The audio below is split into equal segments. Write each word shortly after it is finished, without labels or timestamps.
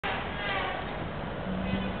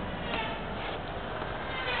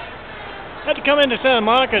I had to come into Santa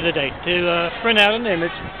Monica today to print out an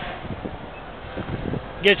image,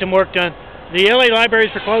 get some work done. The LA libraries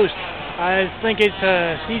are closed. I think it's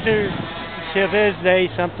Ceasar Chavez Day,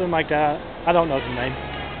 something like that. I don't know the name.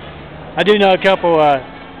 I do know a couple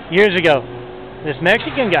years ago, this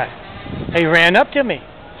Mexican guy, he ran up to me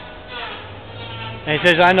and he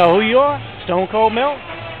says, "I know who you are, Stone Cold Melton.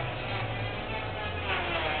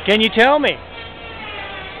 Can you tell me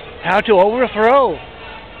how to overthrow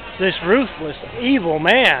this ruthless, evil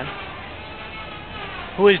man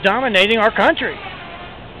who is dominating our country?"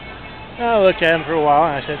 I looked at him for a while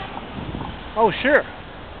and I said, "Oh, sure.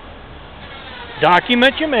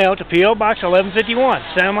 Document your mail to P.O. Box 1151,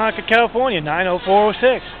 Santa Monica, California,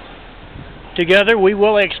 90406. Together we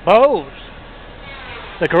will expose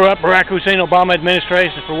the corrupt Barack Hussein Obama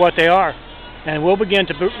administration for what they are, and we'll begin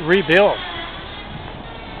to rebuild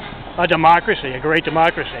a democracy, a great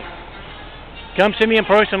democracy. Come see me in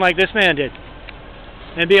person like this man did,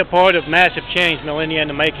 and be a part of massive change, millennia in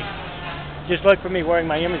the making." Just look for me wearing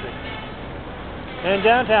my imagery. In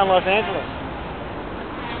downtown Los Angeles.